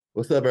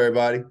What's up,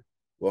 everybody?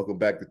 Welcome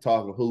back to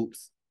Talking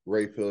Hoops.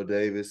 Rayfield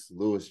Davis,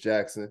 Lewis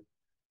Jackson.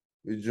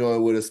 We're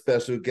joined with a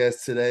special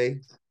guest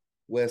today,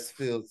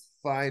 Westfield's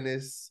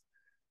finest.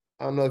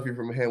 I don't know if you're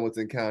from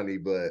Hamilton County,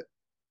 but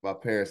my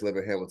parents live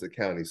in Hamilton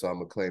County, so I'm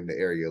gonna claim the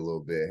area a little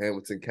bit.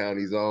 Hamilton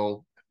County's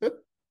own.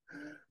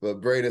 But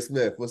Braden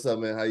Smith, what's up,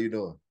 man? How you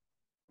doing?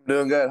 I'm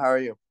doing good. How are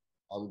you?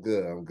 I'm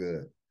good. I'm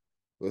good.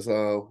 What's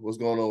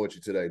going on with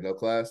you today? No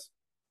class?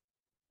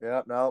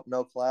 Yep,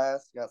 no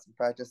class. Got some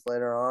practice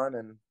later on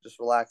and just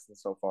relaxing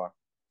so far.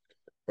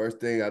 First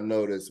thing I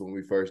noticed when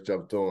we first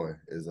jumped on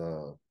is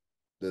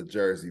the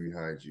jersey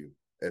behind you.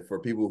 And for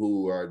people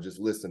who are just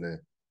listening,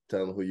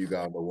 tell them who you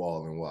got on the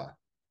wall and why.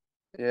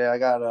 Yeah, I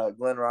got a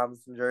Glenn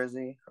Robinson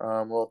jersey,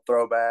 a little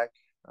throwback.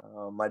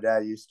 My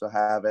dad used to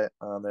have it.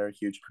 They were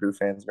huge Purdue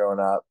fans growing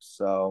up,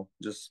 so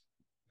just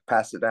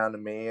passed it down to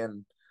me,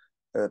 and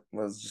it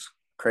was just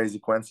crazy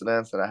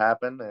coincidence that it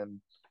happened, and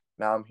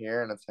now I'm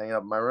here and it's hanging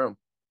up in my room.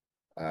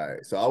 All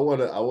right. So I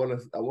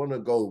wanna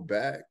go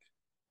back,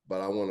 but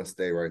I wanna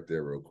stay right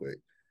there real quick.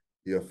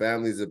 Your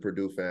family's a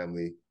Purdue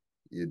family.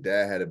 Your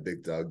dad had a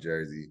big dog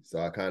jersey, so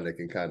I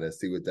can kind of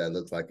see what that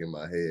looks like in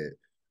my head. Yeah.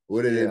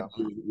 What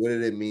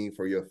did it mean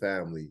for your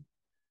family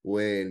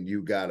when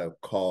you got a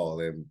call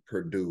and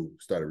Purdue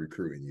started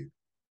recruiting you?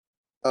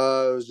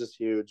 It was just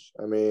huge.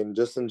 I mean,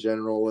 just in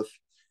general with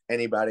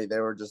anybody, they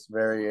were just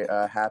very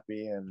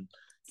happy and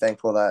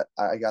thankful that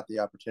I got the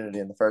opportunity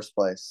in the first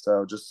place.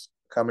 So just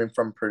coming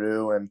from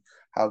Purdue and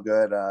how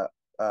good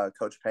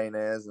Coach Payne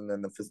is, and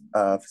then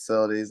the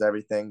facilities,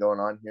 everything going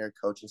on here,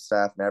 coaching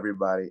staff and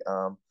everybody,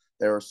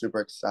 they were super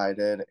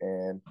excited,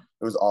 and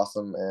it was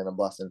awesome and a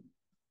blessing.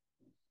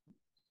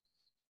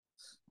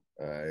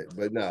 All right,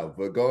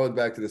 but going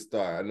back to the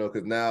start, I know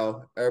because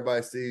now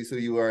everybody sees who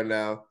you are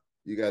now.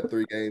 You got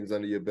 3 games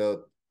under your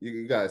belt.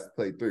 You guys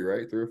played three,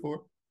 right? Three or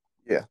four?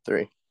 Yeah,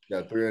 three.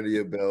 Got three under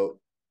your belt.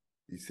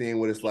 You seen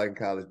what it's like in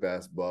college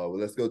basketball.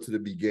 Well, let's go to the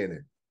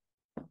beginning.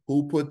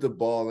 Who put the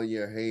ball in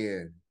your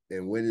hand,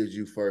 and when did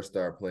you first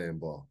start playing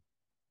ball?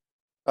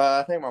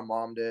 I think my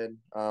mom did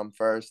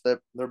first.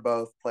 They're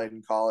both played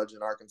in college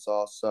in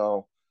Arkansas,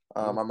 so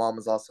my mom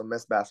was also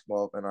Miss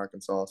Basketball in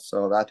Arkansas.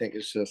 So I think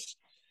it's just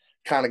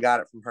kind of got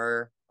it from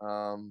her.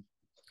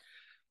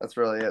 That's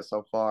really it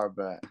so far,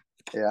 but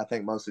yeah, I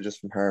think mostly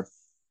just from her.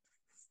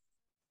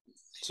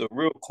 So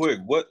real quick,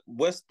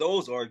 what's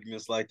those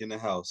arguments like in the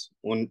house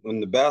when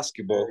the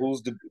basketball?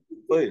 Who's the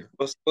player?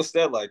 What's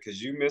that like?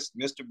 Because you miss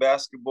Mr.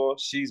 Basketball,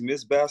 she's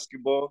Miss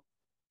Basketball.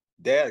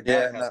 Dad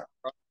gotta Yeah, have.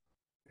 no,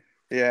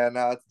 yeah,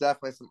 no, it's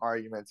definitely some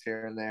arguments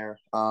here and there.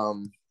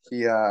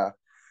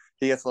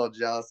 He gets a little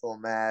jealous, a little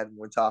mad when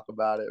we talk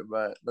about it,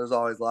 but there's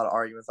always a lot of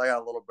arguments. I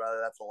got a little brother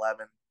that's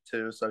 11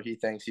 too, so he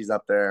thinks he's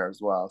up there as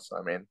well. So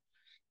I mean,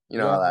 you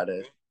know No, how that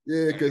is.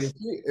 yeah, because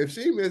if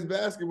she missed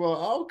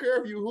basketball, I don't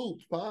care if you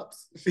hoops,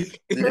 pops.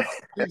 Yeah,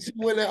 She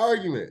win that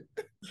argument.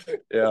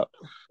 yeah.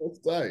 That's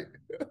tight.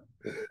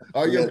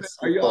 Are He your gets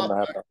are super y'all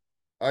mad.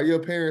 are your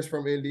parents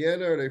from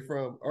Indiana or are they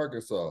from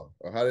Arkansas?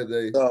 Or how did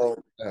they So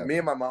me and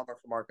happen? my mom are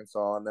from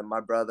Arkansas, and then my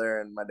brother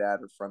and my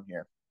dad are from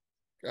here.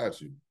 Got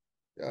you.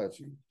 Got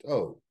you.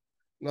 Oh.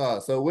 No,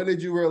 so when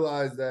did you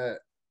realize that,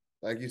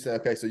 like you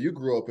said, okay, so you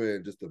grew up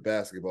in just a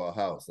basketball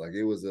house. Like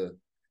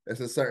it's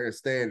a certain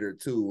standard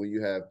too when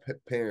you have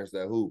parents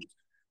that hoop.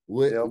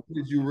 When Yep.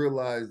 did you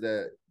realize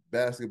that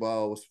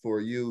basketball was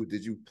for you?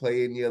 Did you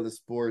play any other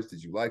sports?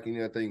 Did you like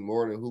anything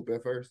more than hoop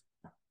at first?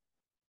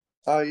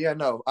 Oh yeah,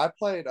 no. I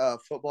played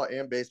football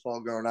and baseball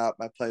growing up.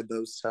 I played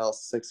those till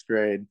sixth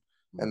grade,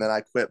 and then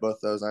I quit both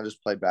those and I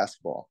just played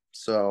basketball.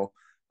 So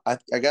I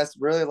guess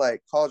really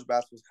like college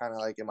basketball was kind of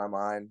like in my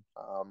mind,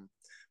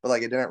 but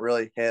like it didn't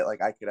really hit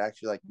like I could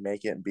actually like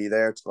make it and be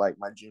there to like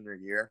my junior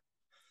year.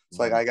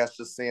 So like Mm-hmm. I guess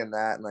just seeing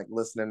that and like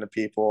listening to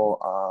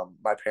people,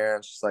 my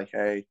parents just like,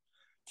 hey,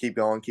 keep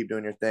going, keep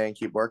doing your thing,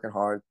 keep working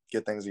hard,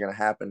 good things are gonna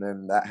happen,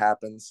 and that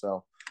happens.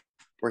 So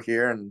we're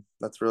here, and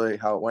that's really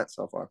how it went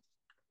so far.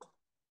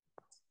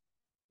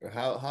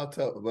 How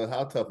tough? But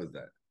how tough is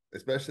that?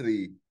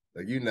 Especially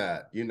like you're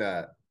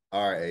not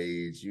our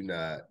age.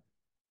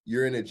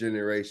 You're in a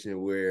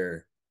generation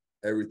where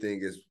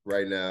everything is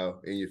right now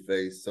in your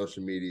face,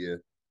 social media,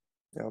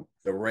 Yep.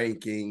 the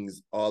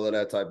rankings, all of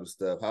that type of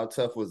stuff. How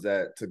tough was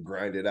that to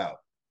grind it out?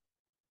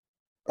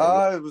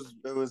 And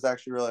It was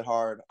actually really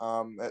hard.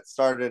 It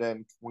started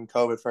in when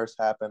COVID first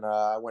happened.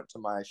 I went to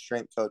my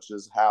strength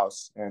coach's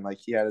house, and like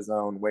he had his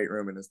own weight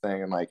room and his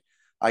thing, and like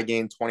I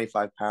gained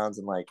 25 pounds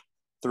in like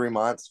 3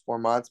 months, 4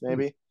 months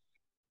maybe,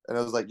 and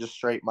it was like just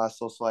straight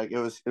muscle. So like it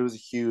was a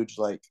huge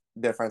like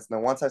difference. And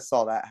then once I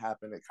saw that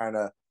happen, it kind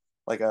of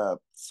like a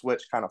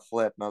switch kind of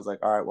flipped, and I was like,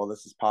 all right, well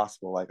this is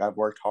possible. Like I've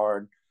worked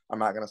hard. I'm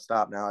not gonna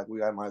stop now. Like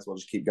I might as well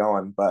just keep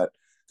going. But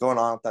going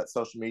on with that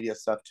social media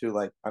stuff too,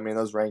 like I mean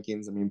those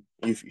rankings. I mean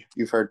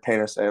you've heard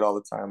Painter say it all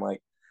the time.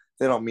 Like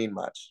they don't mean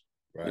much.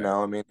 You right,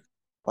 know, I mean,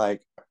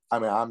 like I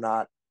mean I'm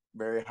not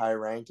very high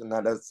ranked, and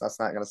that's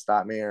not gonna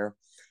stop me or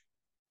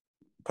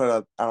put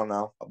a I don't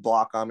know a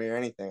block on me or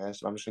anything. I'm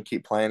just gonna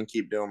keep playing,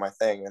 keep doing my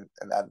thing,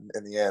 and that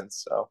in the end.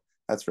 So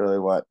that's really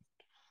what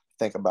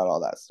think about all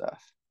that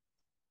stuff.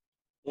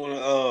 I want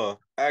to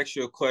ask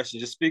you a question.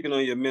 Just speaking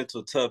on your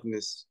mental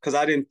toughness, because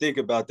I didn't think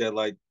about that.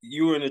 Like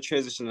you were in a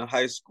transition in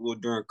high school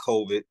during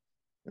COVID,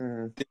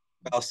 Mm-hmm.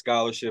 about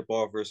scholarship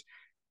offers.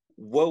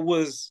 What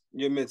was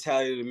your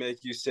mentality to make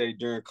you say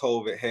during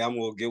COVID, "Hey, I'm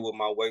gonna get with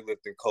my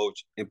weightlifting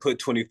coach and put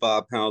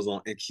 25 pounds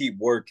on and keep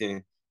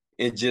working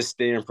and just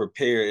staying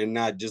prepared and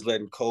not just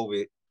letting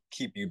COVID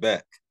keep you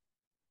back?"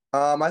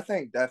 I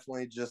think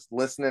definitely just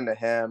listening to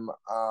him.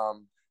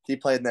 He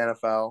played in the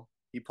NFL.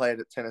 He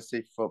played at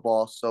Tennessee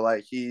football, so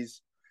like he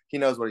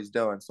knows what he's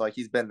doing. So like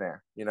he's been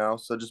there, you know.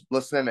 So just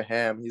listening to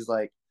him, he's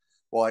like,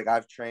 well, like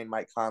I've trained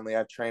Mike Conley,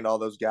 I've trained all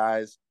those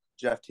guys,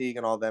 Jeff Teague,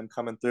 and all them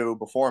coming through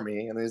before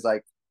me, and he's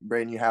like,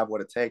 Braden, you have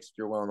what it takes if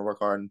you're willing to work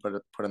hard and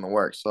put in the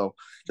work. So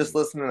just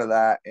listening to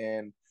that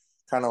and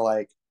kind of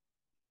like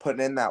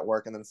putting in that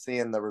work and then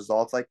seeing the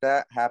results like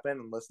that happen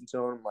and listen to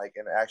him like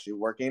and actually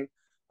working,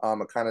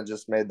 it kind of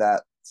just made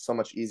that so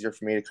much easier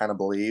for me to kind of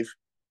believe.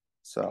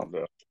 So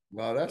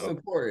Wow, that's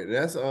important.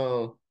 That's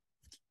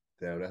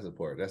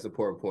important. That's an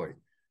important point.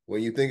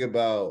 When you think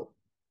about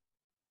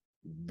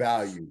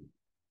value,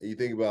 and you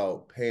think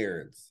about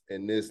parents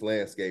in this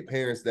landscape,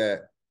 parents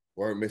that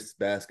weren't Miss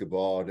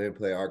Basketball, didn't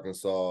play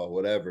Arkansas,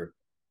 whatever.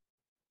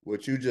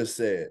 What you just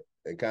said,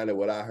 and kind of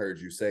what I heard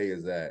you say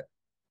is that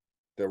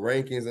the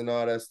rankings and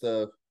all that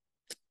stuff,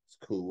 it's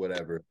cool,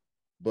 whatever.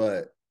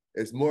 But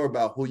it's more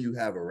about who you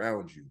have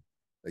around you.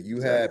 Like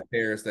you had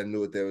parents that knew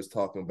what they was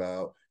talking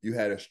about. You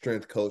had a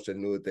strength coach that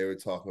knew what they were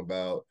talking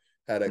about.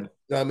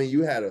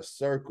 You had a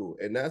circle,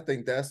 and I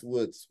think that's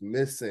what's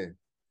missing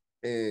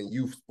in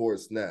youth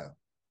sports now.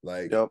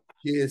 Like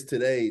kids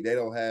today, they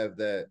don't have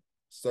that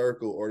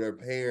circle, or their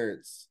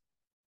parents.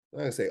 I'm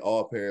not gonna say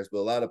all parents, but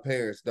a lot of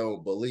parents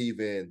don't believe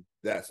in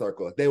that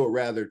circle. They would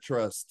rather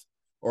trust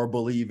or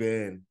believe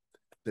in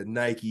the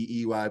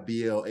Nike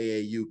EYBL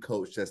AAU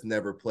coach that's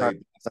never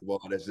played basketball,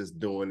 that's just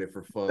doing it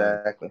for fun.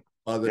 Exactly.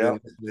 Other than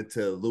listening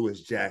to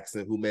Lewis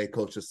Jackson, who may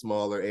coach a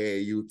smaller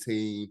AAU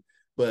team,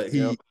 but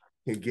he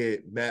can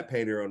get Matt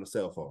Painter on the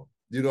cell phone.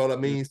 You know what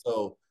I mean?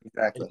 So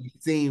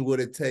you've seen what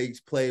it takes,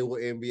 play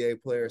with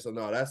NBA players. So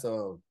no,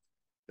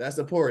 that's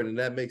important, and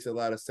that makes a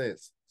lot of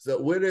sense. So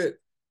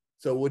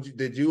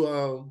did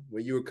you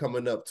when you were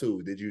coming up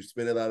too, did you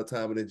spend a lot of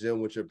time in the gym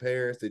with your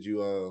parents? Did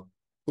you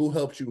who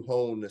helped you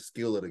hone the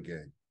skill of the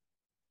game?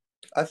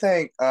 I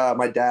think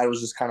my dad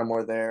was just kind of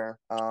more there.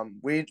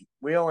 We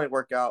only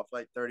work out for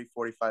like 30,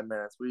 45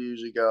 minutes. We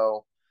usually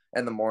go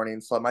in the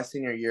morning. So my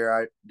senior year,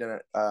 I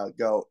didn't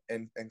go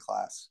in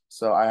class.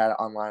 So I had it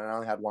online and I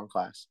only had one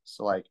class.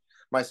 So like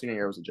my senior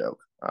year was a joke,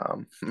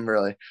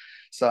 really.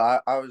 So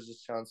I was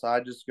just chilling. So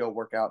I just go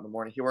work out in the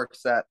morning. He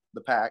works at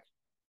the Pack,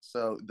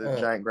 so the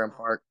Giant Grand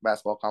Park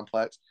basketball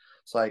complex.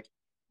 So like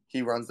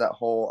he runs that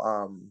whole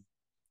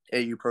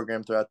AU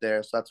program throughout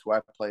there. So that's who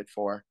I played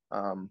for.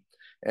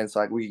 And so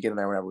like we could get in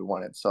there whenever we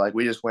wanted. So like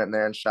we just went in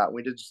there and shot.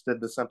 We just did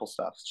the simple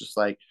stuff,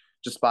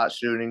 just spot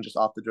shooting, just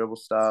off the dribble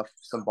stuff,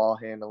 some ball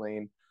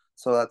handling.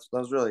 So that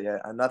was really it.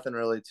 And nothing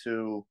really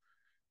too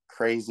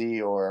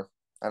crazy or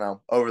I don't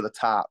know over the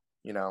top,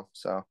 you know.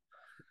 So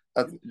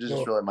that's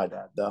just really my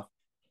dad though.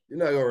 You're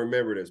not gonna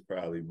remember this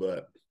probably,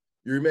 but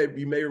you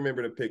may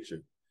remember the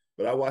picture.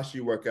 But I watched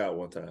you work out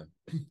one time.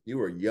 You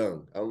were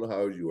young. I don't know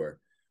how old you were,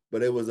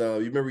 but it was you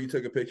remember you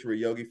took a picture with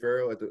Yogi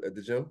Ferrell at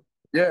the gym?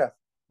 Yeah.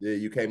 Yeah,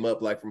 you came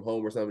up like from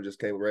home or something, just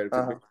came right up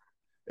to me.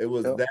 It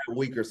was that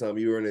week or something.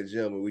 You were in the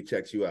gym and we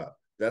checked you out.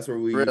 That's where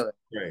we used to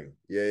train.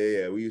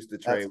 Yeah. We used to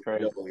train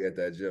at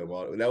that gym.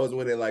 And that was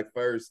when it like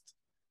first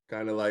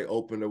kind of like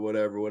opened or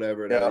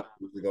whatever. And I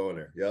used to go in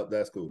there. Yep,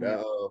 that's cool.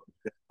 That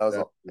was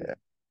cool.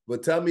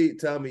 But tell me,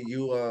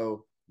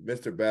 you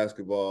Mr.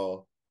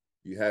 Basketball,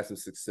 you had some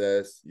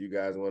success. You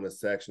guys won a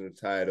sectional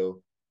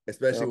title,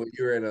 especially when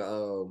you're in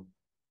a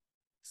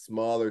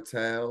smaller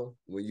town,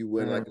 when you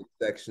win like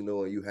a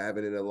sectional and you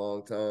haven't in a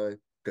long time.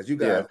 Because you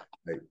guys,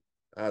 like,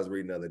 I was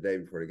reading the other day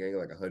before the game,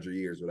 like 100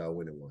 years without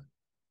winning one.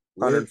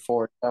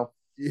 104.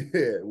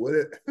 Yeah.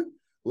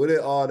 What did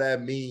all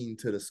that mean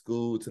to the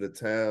school, to the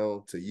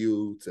town, to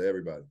you, to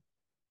everybody?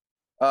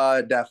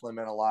 It definitely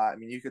meant a lot. I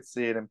mean, you could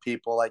see it in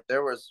people. Like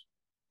there was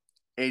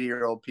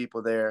 80-year-old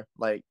people there,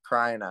 like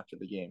crying after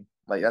the game.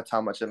 Like that's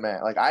how much it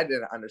meant. Like I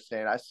didn't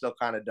understand. I still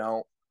kind of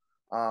don't,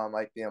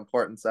 like the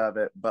importance of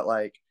it. But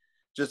like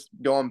just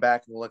going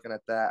back and looking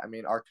at that, I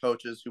mean, our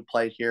coaches who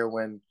played here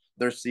when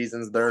their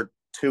seasons they're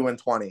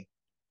 2-20,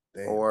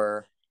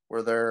 or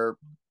where they're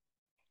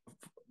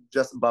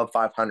just above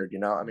 500. You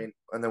know, I mean,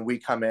 and then we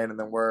come in and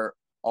then we're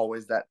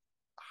always that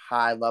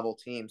high level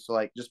team. So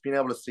like just being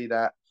able to see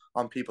that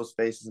on people's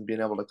faces and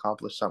being able to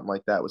accomplish something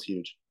like that was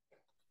huge.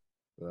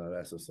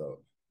 That's what's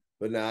up.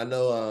 But now I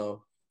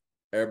know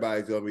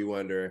everybody's gonna be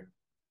wondering,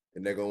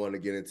 and they're gonna want to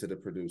get into the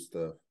Purdue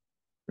stuff.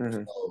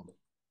 So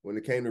when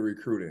it came to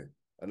recruiting,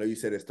 I know you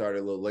said it started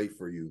a little late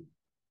for you.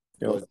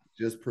 Was it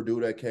just Purdue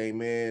that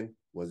came in?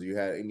 Was you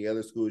had any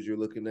other schools you're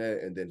looking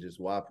at, and then just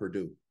why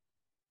Purdue?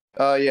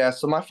 Yeah.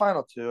 So my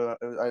final two,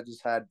 I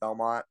just had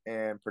Belmont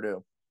and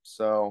Purdue.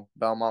 So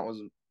Belmont was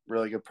a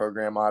really good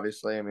program.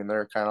 Obviously, I mean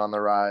they're kind of on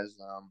the rise.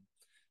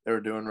 They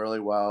were doing really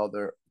well.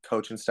 Their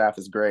coaching staff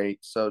is great.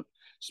 So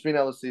just being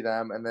able to see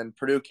them, and then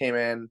Purdue came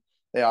in.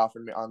 They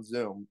offered me on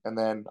Zoom, and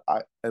then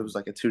it was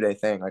like a 2-day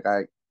thing. Like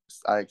I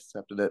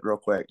accepted it real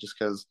quick just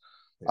because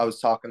I was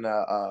talking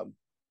to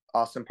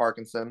Austin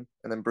Parkinson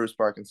and then Bruce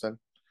Parkinson.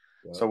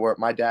 Yeah. So where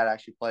my dad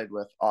actually played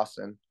with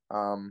Austin.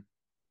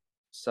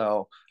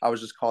 So I was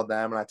just called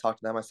them and I talked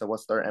to them. I said,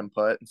 what's their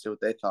input and see what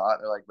they thought.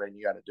 They're like, Braden,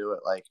 you got to do it.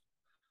 Like,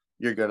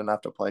 you're good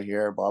enough to play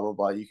here, blah, blah,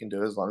 blah. You can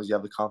do it as long as you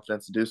have the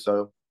confidence to do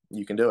so.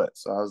 You can do it.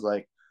 So I was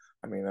like,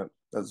 I mean,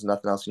 there's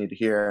nothing else you need to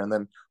hear. And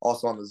then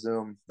also on the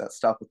Zoom, that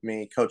stuff with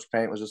me, Coach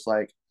Paint was just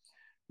like,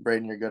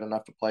 Braden, you're good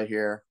enough to play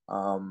here.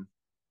 And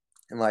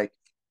like,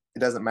 it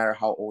doesn't matter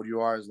how old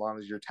you are, as long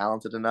as you're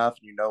talented enough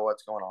and you know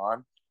what's going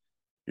on,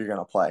 you're going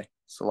to play.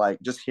 So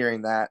like just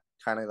hearing that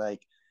kind of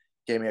like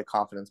gave me a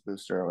confidence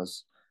booster. It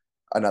was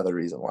another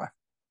reason why.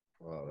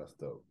 Oh, that's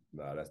dope.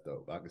 Nah, that's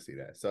dope. I can see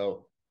that.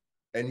 So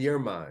in your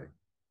mind,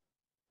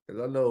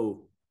 because I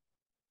know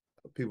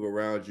people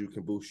around you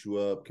can boost you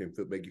up, can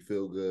make you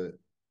feel good.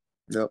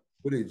 Yep.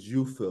 What did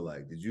you feel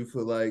like? Did you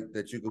feel like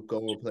that you could go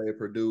and play at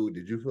Purdue?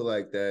 Did you feel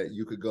like that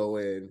you could go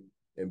in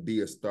and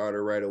be a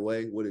starter right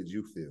away? What did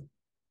you feel?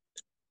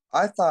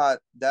 I thought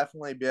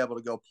definitely be able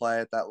to go play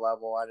at that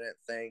level. I didn't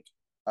think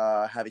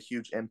have a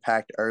huge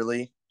impact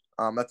early.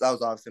 That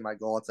was obviously my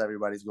goal. It's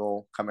everybody's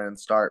goal, come in and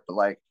start. But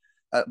like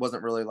that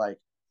wasn't really like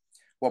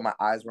what my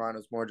eyes were on. It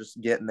was more just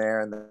getting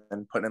there and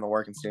then putting in the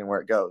work and seeing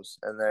where it goes.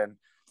 And then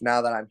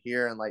now that I'm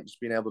here and like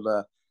just being able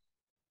to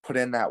put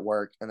in that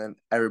work and then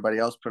everybody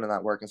else put in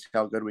that work and see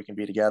how good we can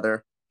be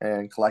together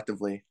and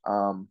collectively,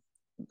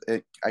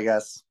 it I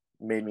guess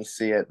made me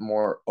see it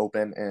more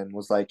open and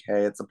was like,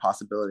 hey, it's a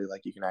possibility.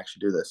 Like you can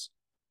actually do this.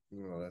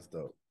 Oh, that's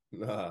dope.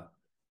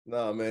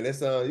 Nah, man.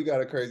 It's you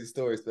got a crazy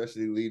story,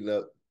 especially leading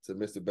up to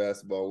Mr.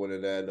 Basketball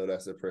winning that. I know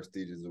that's a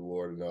prestigious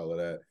award and all of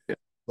that. Yeah.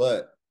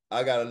 But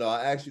I gotta know.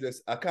 I asked you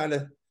this. I don't know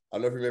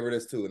if you remember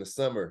this too. In the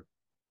summer,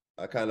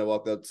 I kind of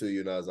walked up to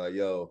you and I was like,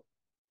 "Yo,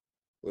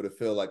 would it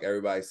feel like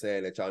everybody's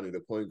saying that y'all need a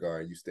point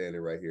guard and you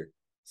standing right here,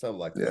 something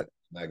like Yeah. that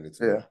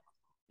magnitude?"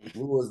 Yeah.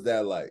 What was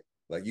that like?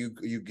 Like you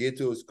get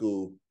to a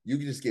school, you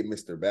can just get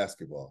Mr.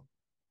 Basketball,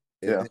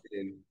 and Yeah.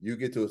 then you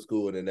get to a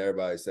school and then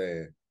everybody's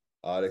saying,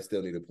 "Oh, they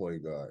still need a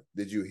point guard."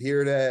 Did you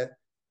hear that?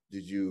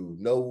 Did you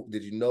know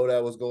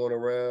that was going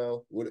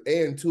around?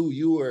 And two,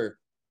 you were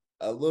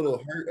a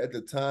little hurt at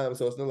the time,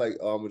 so it's not like,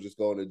 "Oh, I'm gonna just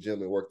go in the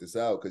gym and work this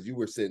out," because you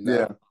were sitting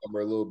Yeah. out a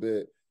little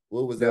bit.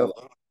 What was that Yep.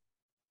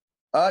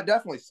 like? It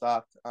definitely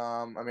sucked.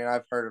 I mean,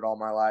 I've heard it all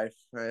my life.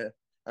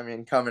 I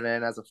mean, coming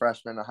in as a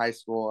freshman in high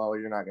school, oh,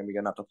 you're not going to be good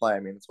enough to play. I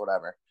mean, it's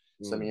whatever.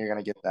 So I mean, you're going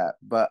to get that.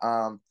 But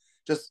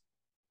just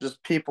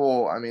just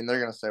people. I mean, they're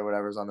going to say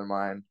whatever's on their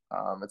mind.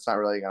 It's not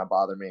really going to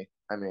bother me.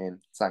 I mean,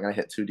 it's not going to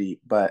hit too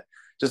deep. But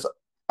just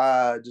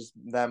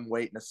them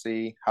waiting to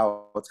see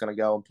how it's going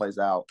to go and plays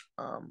out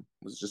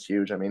was just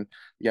huge. I mean,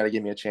 you got to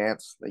give me a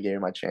chance. They gave me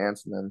my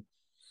chance, and then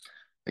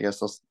I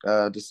guess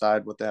they'll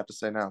decide what they have to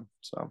say now.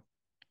 So.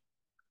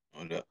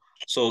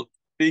 So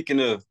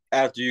speaking of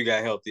after you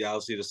got healthy,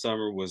 obviously the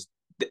summer was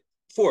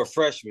for a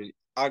freshman.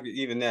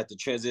 Even at the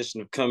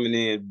transition of coming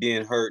in,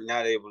 being hurt,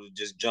 not able to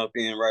just jump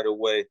in right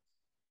away.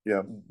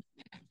 Yeah.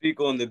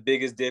 Speak on the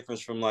biggest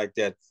difference from like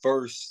that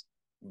first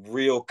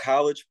real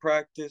college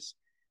practice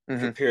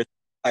compared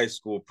to high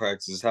school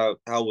practice. How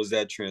was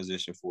that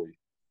transition for you?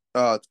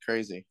 Oh, it's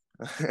crazy.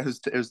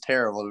 It was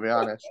terrible, to be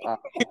honest.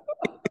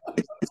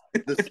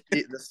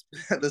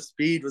 The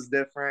speed was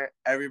different.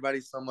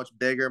 Everybody's so much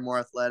bigger, more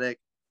athletic,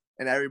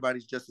 and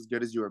everybody's just as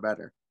good as you or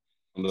better.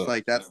 It's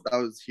like that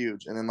was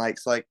huge. And then like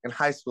in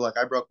high school, like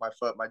I broke my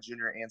foot my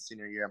junior and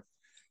senior year.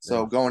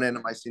 So going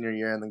into my senior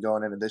year and then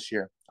going into this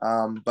year.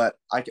 But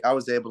I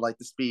was able, like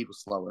the speed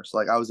was slower. So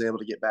like I was able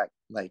to get back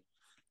like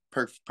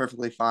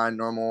perfectly fine,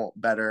 normal,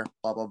 better,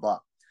 blah, blah, blah.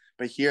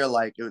 But here,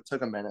 like it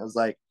took a minute. It was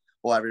like,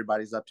 well,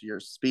 everybody's up to your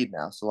speed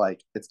now. So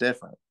like it's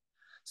different.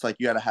 So like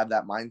you got to have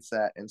that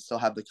mindset and still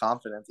have the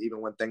confidence, even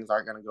when things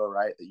aren't going to go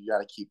right, that you got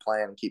to keep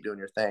playing and keep doing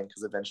your thing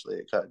because eventually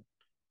it could.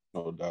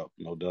 No doubt,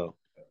 no doubt.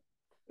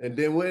 And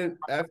then when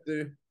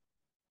after,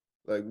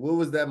 like, what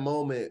was that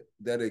moment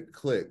that it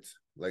clicked?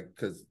 Like,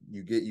 because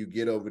you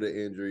get over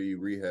the injury, you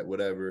rehab,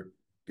 whatever,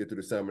 get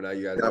through the summer. Now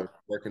you guys are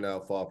working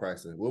out, fall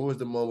practicing. When was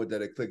the moment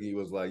that it clicked and you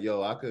was like,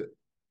 "Yo,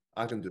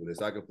 I can do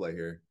this. I can play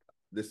here.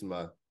 This is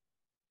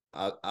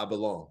I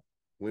belong."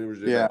 When was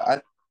your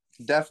I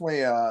definitely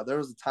there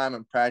was a time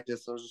in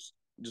practice. I was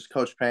just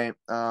Coach Paint.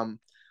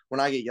 When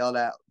I get yelled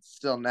at,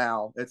 still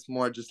now, it's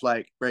more just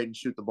like Braden,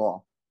 shoot the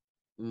ball.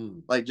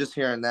 Like just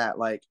hearing that,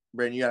 like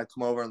Braden, you got to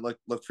come over and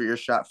look for your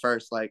shot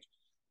first. Like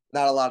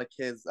not a lot of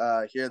kids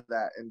hear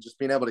that, and just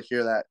being able to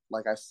hear that,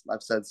 like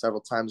I've said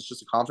several times, it's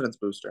just a confidence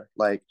booster.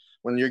 Like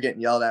when you're getting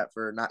yelled at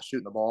for not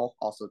shooting the ball,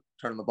 also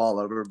turning the ball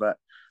over, but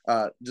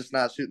just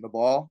not shooting the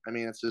ball. I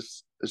mean, it's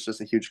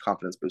just a huge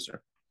confidence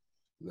booster.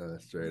 No,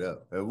 straight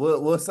up. And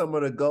what's some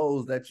of the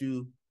goals that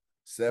you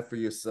set for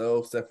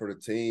yourself, set for the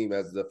team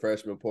as the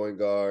freshman point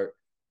guard?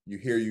 You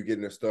hear you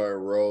getting a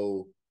starting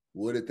role.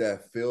 What did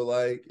that feel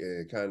like?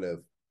 And kind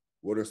of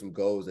what are some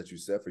goals that you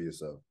set for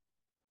yourself?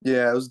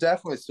 Yeah, it was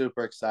definitely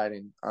super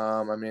exciting.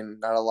 I mean,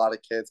 not a lot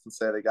of kids can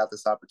say they got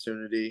this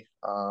opportunity.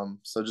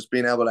 So just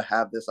being able to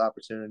have this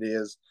opportunity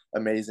is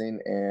amazing,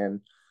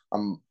 and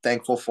I'm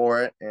thankful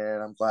for it,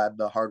 and I'm glad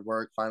the hard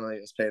work finally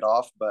has paid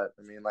off. But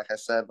I mean, like I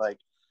said, like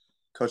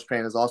Coach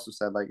Payne has also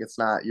said, like it's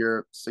not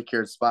your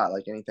secured spot.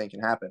 Like anything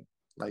can happen.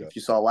 Like Yeah. if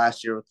you saw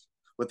last year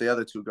with the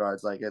other two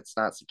guards, like it's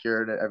not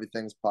secured.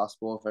 Everything's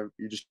possible if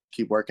you just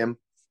keep working.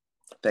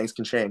 Things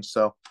can change.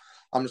 So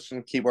I'm just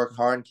gonna keep working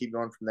hard and keep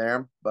going from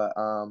there. But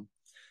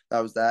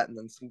that was that, and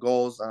then some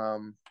goals.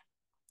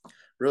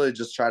 Really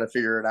just try to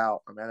figure it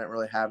out. I mean, I didn't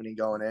really have any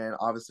going in.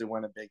 Obviously,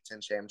 win a Big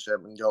Ten championship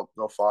and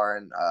go far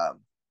in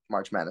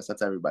March Madness.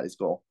 That's everybody's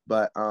goal.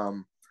 But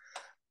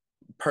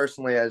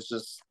personally, as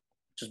just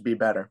be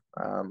better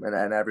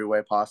in every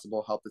way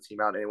possible. Help the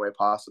team out any way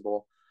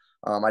possible.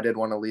 I did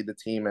want to lead the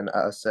team in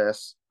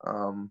assists.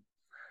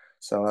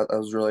 So that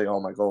was really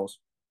all my goals.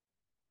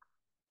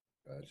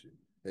 Got you.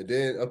 And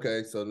then,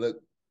 okay, so look,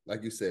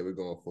 like you said, we're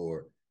going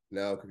forward.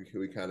 Now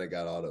we kind of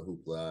got all the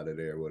hoopla out of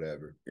there,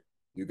 whatever.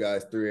 You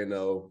guys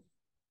 3-0.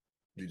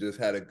 You just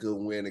had a good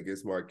win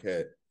against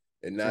Marquette.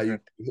 And now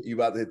you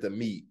about to hit the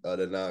meat of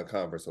the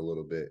non-conference a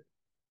little bit.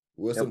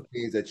 What some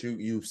things that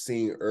you've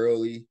seen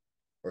early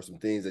or some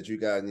things that you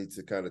guys need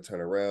to kind of turn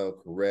around,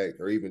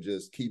 correct, or even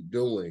just keep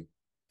doing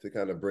to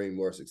kind of bring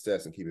more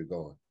success and keep it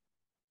going?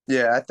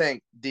 Yeah, I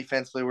think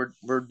defensively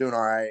we're doing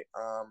all right.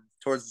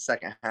 Towards the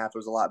second half, it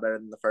was a lot better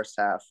than the first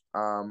half.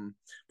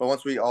 But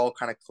once we all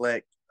kind of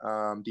click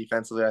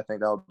defensively, I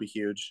think that would be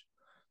huge.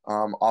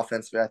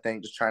 Offensively, I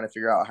think just trying to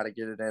figure out how to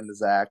get it into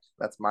Zach.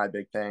 That's my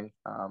big thing.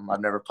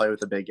 I've never played with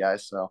the big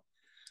guys, so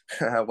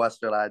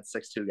Westfield I had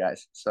 6'2"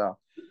 guys. So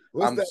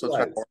What's I'm that still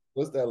like? trying to.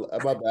 What's that? I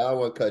don't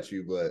want to cut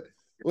you, but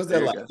what's that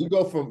There you like? go.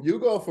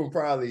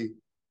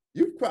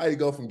 You probably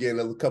go from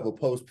getting a couple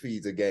post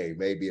feeds a game,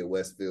 maybe at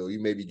Westfield. You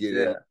maybe get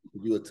Yeah.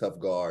 you a tough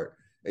guard,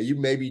 and you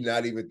maybe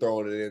not even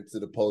throwing it into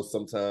the post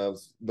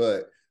sometimes.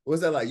 But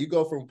what's that like? You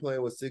go from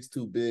playing with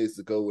 6'2" bigs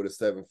to go with a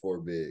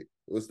 7'4" big.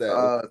 What's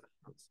that?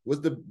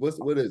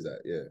 What is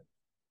that? Yeah.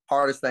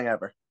 Hardest thing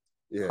ever.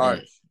 Yeah.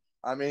 Hardest.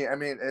 I mean,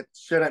 it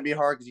shouldn't be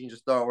hard because you can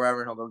just throw it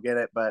wherever and he'll go get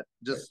it. But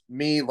just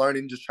me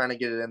learning, just trying to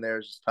get it in there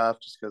is just tough,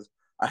 just because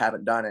I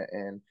haven't done it.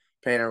 And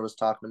Painter was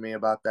talking to me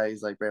about that.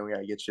 He's like, "Brandon, we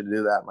gotta get you to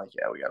do that." I'm like,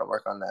 "Yeah, we gotta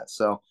work on that."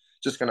 So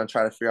just gonna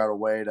try to figure out a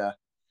way to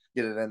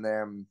get it in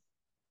there. And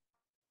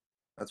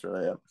that's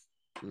really it.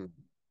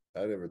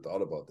 I never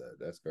thought about that.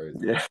 That's crazy.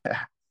 Yeah.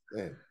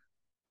 Man.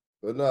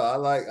 But no, I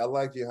like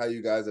how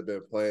you guys have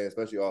been playing,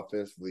 especially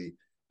offensively,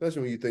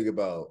 especially when you think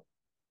about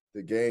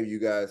the game you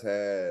guys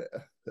had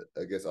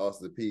against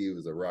Austin P. It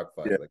was a rock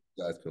fight. Yeah. Like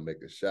you guys couldn't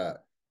make a shot.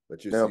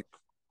 But you Yep. see,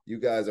 you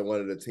guys are one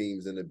of the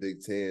teams in the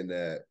Big Ten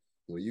that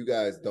when you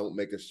guys don't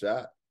make a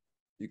shot,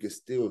 you can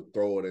still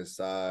throw it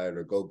inside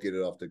or go get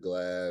it off the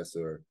glass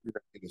or you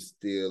can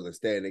steal and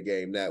stay in the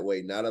game that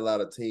way. Not a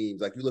lot of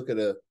teams like you look at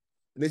and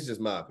this is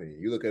just my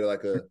opinion. You look at it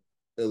like a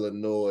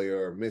Illinois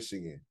or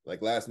Michigan.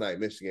 Like last night,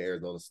 Michigan,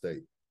 Arizona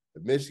State.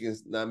 If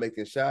Michigan's not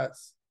making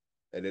shots,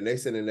 and then they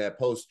send in that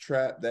post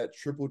trap, that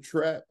triple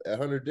trap at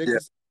Hunter Yeah.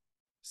 Dickinson,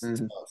 it's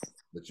tough.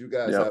 But you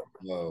guys have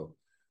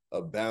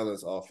a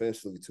balance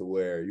offensively to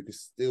where you can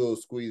still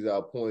squeeze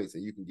out points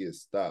and you can get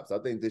stops. I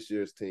think this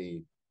year's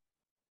team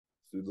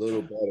is a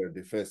little better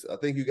defense. I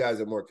think you guys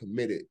are more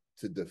committed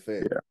to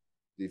defend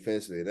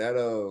defensively.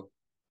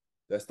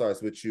 That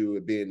starts with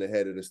you being the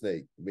head of the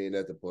snake, being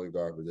at the point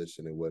guard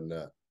position and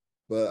whatnot.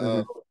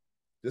 But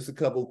just a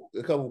couple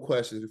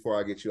questions before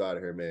I get you out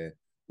of here, man.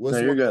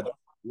 You're good.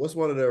 What's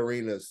one of the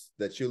arenas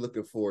that you're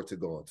looking forward to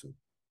going to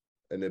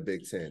in the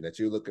Big Ten that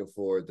you're looking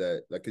forward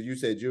that like because you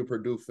said you're a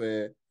Purdue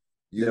fan,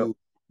 you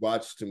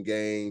watched some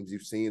games,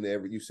 you've seen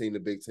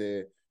the Big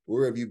Ten.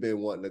 Where have you been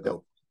wanting to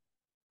go?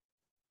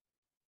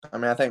 I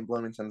mean, I think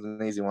Bloomington's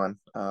an easy one.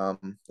 I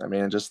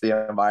mean, just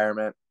the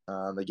environment,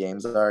 the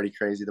games are already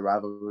crazy. The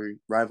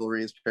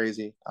rivalry is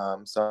crazy.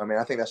 So I mean,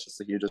 I think that's just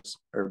the hugest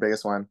or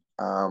biggest one.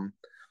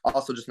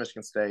 Also, just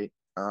Michigan State.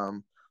 I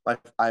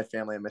have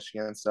family in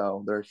Michigan,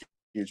 so they're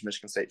huge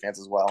Michigan State fans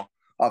as well.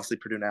 Obviously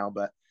Purdue now,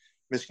 but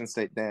Michigan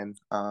State then.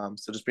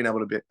 So just being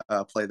able to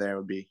play there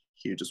would be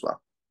huge as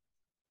well.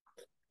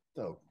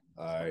 So,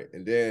 all right,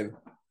 and then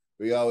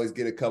we always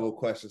get a couple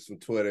questions from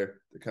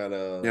Twitter to kind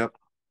of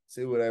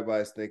see what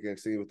everybody's thinking,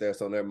 see what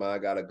that's on their mind. I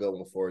got a good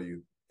one for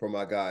you from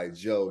my guy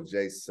Joe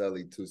J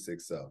Sully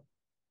 260.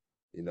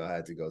 You know, I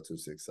had to go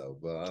 260,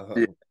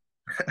 but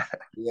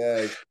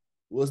yeah.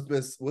 What's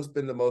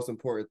been the most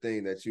important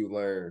thing that you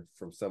learned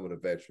from some of the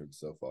veterans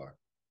so far?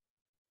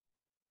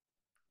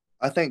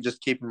 I think just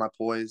keeping my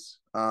poise.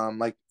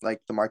 Like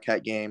the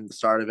Marquette game, the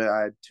start of it,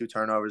 I had 2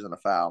 turnovers and a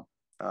foul.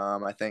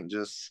 I think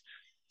just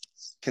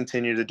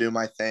continue to do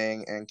my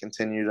thing and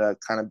continue to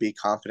kind of be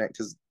confident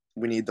because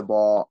we need the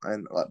ball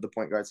and the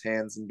point guard's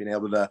hands and being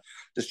able to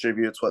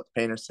distribute. It's what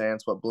the Painter's saying.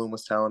 It's what Bloom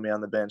was telling me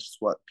on the bench. It's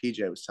what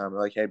PJ was telling me.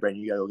 Like, hey,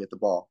 Brandon, you got to go get the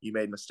ball. You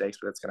made mistakes,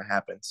 but it's going to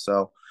happen.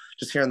 So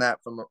just hearing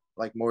that from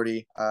like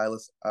Morty, I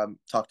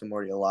talk to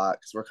Morty a lot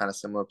because we're kind of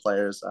similar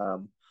players,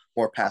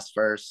 more pass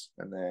first.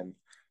 And then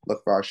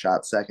look for our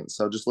shot second.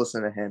 So just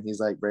listen to him. He's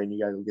like, Braden,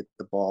 you got to go get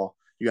the ball.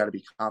 You got to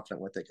be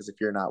confident with it because if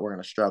you're not, we're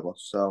going to struggle.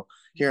 So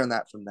hearing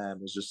that from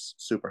them is just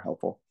super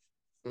helpful.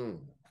 Mm.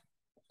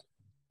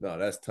 No,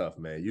 that's tough,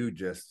 man. You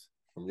just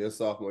from your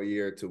sophomore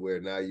year to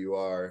where now you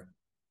are,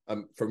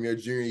 from your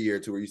junior year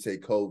to where you say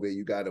COVID,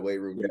 you got in the weight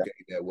room, you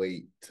gained that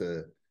weight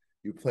to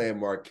you playing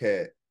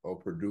Marquette on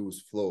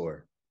Purdue's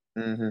floor,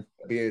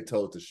 being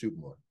told to shoot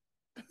more.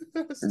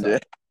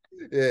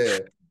 Yeah.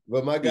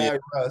 But my guy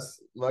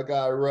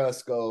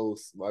Russ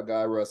goes, I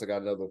got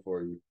another one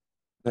for you.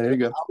 There you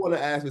go. I want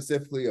to ask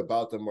specifically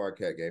about the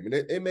Marquette game. And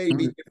it may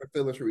be different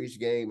feelings for each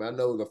game. I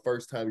know the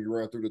first time you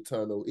run through the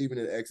tunnel, even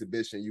in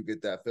exhibition, you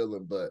get that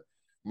feeling. But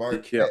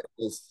Marquette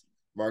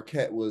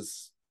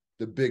was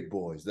the big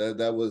boys.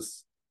 That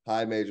was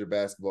high major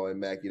basketball in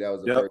Mackey. That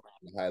was the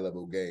first high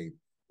level game.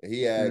 And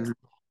he asked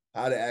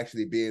how to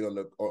actually being on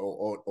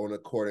the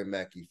court in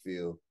Mackey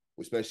Field,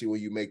 especially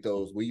when you make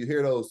those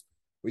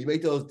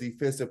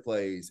defensive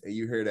plays and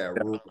you hear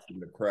that roar from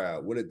the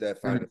crowd. What did that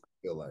final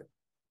feel like?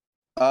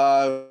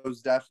 It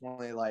was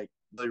definitely like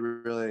really,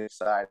 really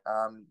exciting.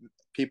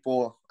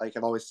 People like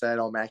have always said,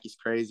 "Oh, Mackey's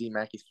crazy,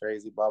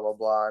 blah blah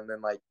blah," and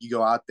then like you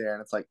go out there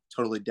and it's like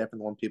totally different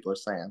than what people are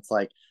saying. It's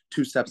like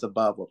 2 steps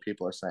above what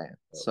people are saying.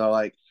 So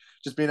like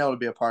just being able to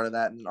be a part of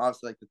that, and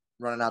obviously like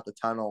running out the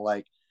tunnel,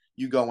 like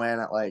you go in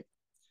at like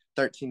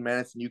 13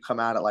 minutes and you come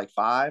out at like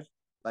 5.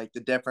 Like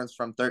the difference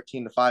from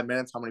 13 to 5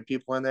 minutes, how many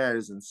people in there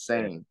is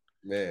insane.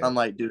 Man. I'm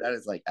like, dude, that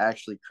is like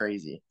actually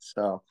crazy.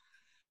 So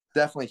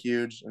definitely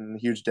huge and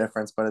huge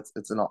difference, but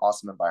it's an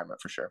awesome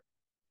environment for sure.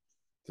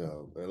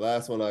 So the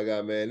last one I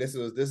got, man, this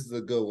is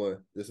a good one.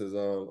 This is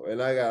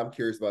and I'm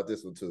curious about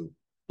this one too.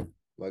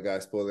 My guy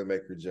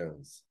Spoilermaker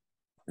Jones.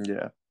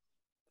 Yeah.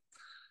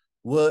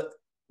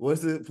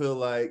 What's it feel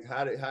like?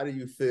 How do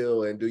you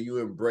feel, and do you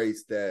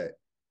embrace that?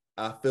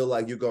 I feel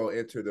like you're gonna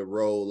enter the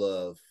role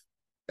of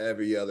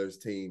every other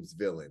team's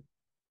villain.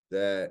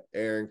 That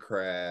Aaron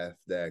Craft,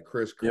 that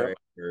Chris Kramer,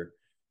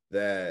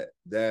 that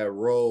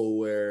role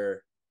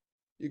where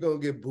you're gonna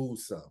get booed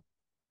some.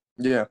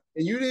 Yeah.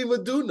 And you didn't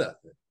even do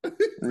nothing.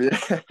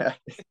 Yeah.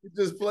 You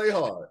just play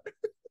hard.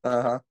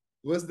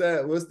 What's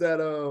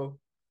that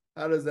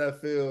how does that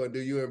feel, and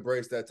do you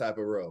embrace that type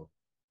of role?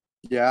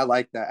 Yeah, I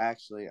like that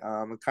actually.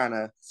 I kind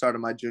of started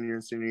my junior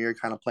and senior year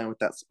kind of playing with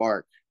that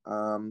spark.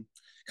 Kind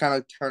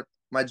of turned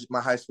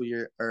my high school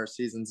year or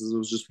seasons, it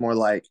was just more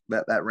like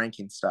that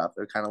ranking stuff.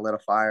 It kind of lit a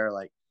fire.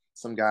 Like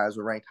some guys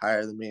were ranked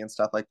higher than me and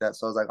stuff like that.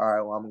 So I was like, all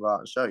right, well, I'm gonna go out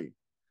and show you.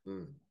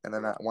 And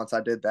then once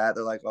I did that,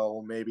 they're like, oh,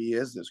 well, maybe he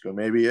is this good,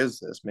 maybe he is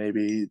this,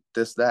 maybe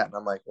this, that. And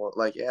I'm like, well,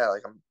 like, yeah,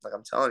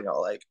 I'm telling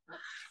y'all, like,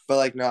 but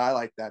like, no, I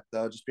like that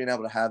though. Just being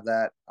able to have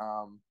that.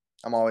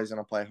 I'm always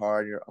gonna play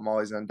hard. I'm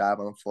always gonna dive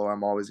on the floor.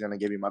 I'm always gonna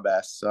give you my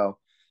best. So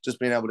just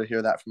being able to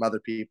hear that from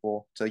other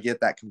people, to get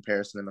that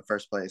comparison in the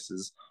first place,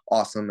 is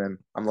awesome, and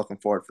I'm looking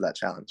forward for that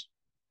challenge.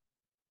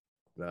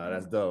 Nah,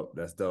 that's dope.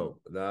 That's dope.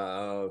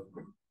 Nah,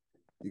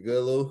 you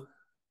good, Lou?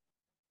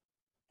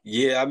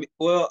 Yeah, I mean,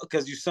 well,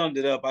 because you summed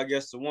it up, I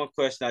guess the one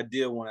question I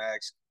did want to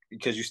ask,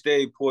 because you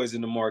stayed poised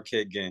in the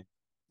Marquette game,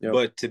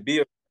 but to be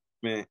a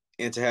man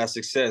and to have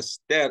success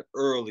that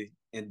early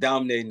and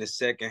dominating the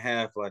second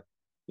half, like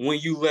when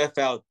you left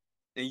out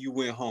and you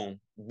went home,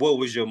 what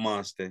was your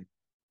mind state?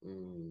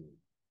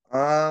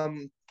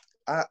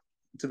 I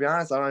to be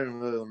honest, I don't even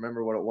really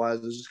remember what it was.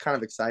 It was just kind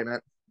of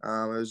excitement. It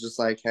was just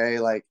like, hey,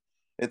 like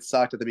it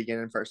sucked at the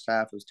beginning, first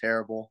half, it was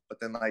terrible,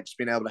 but then like just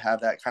being able to have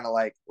that kind of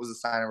like was a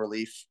sign of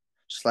relief.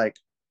 Just like,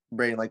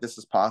 Braden, like this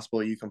is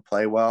possible. You can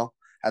play well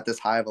at this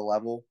high of a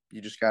level.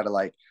 You just got to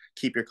like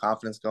keep your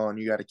confidence going.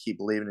 You got to keep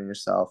believing in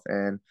yourself.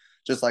 And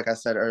just like I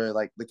said earlier,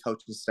 like the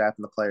coaching staff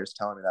and the players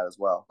telling me that as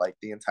well. Like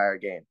the entire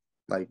game,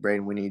 like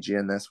Braden, we need you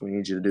in this. We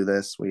need you to do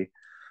this. We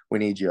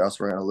need you, or else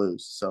we're gonna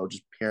lose. So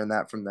just hearing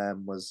that from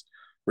them was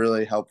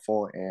really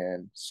helpful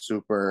and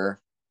super,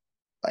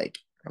 like,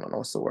 I don't know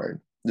what's the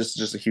word.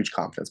 Just a huge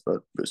confidence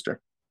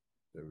booster.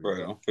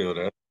 Right, I feel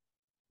that.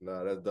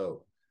 No, that's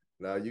dope.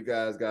 Now you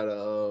guys got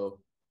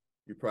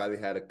you probably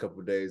had a couple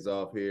of days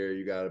off here.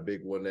 You got a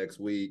big one next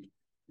week.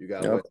 You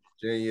got West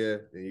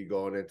Virginia, and you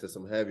going into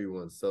some heavy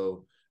ones.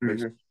 So make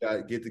sure you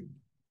got get the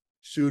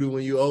shooter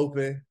when you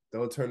open.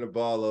 Don't turn the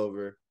ball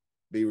over.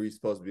 Be where you're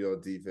supposed to be on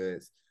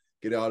defense.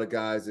 Get all the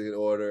guys in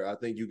order. I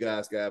think you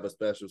guys can have a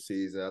special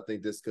season. I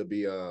think this could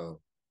be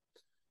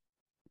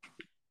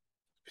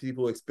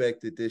people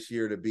expected this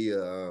year to be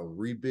a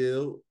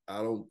rebuild.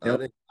 I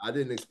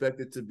didn't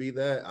expect it to be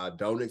that. I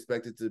don't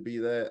expect it to be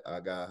that. I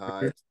got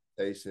high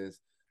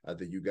expectations. I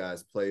think you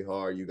guys play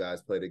hard. You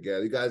guys play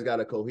together. You guys got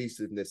a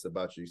cohesiveness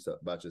about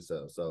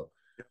yourself. So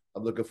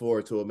I'm looking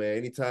forward to it,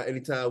 man.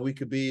 Anytime we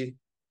could be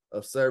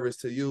of service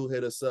to you,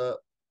 hit us up.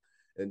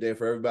 And then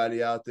for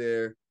everybody out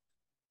there,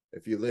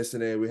 if you're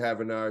listening, we're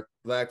having our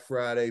Black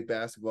Friday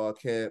basketball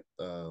camp,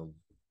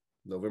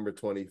 November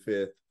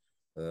 25th.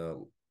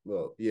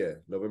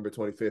 November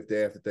 25th,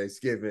 day after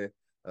Thanksgiving,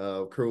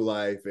 Crew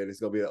Life, and it's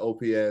going to be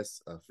an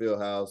OPS field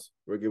house.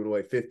 We're giving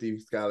away 50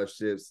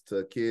 scholarships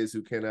to kids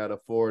who cannot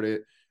afford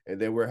it, And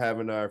then we're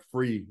having our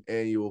free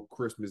annual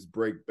Christmas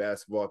break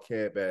basketball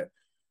camp at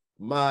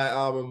my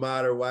alma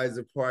mater,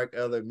 Weiser Park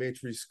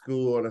Elementary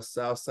School on the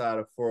south side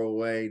of Fort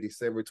Wayne,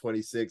 December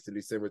 26th to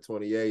December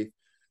 28th.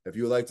 If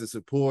you would like to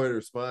support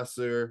or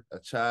sponsor a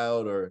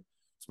child or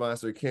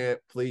sponsor a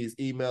camp, please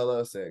email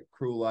us at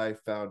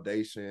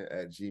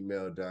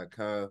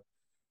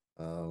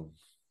crewlifefoundation@gmail.com.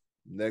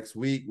 Next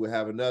week, we'll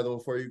have another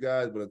one for you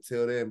guys. But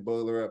until then,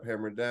 boiler up,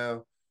 hammer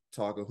down,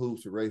 talking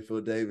hoops with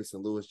Rayfield Davis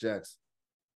and Lewis Jackson.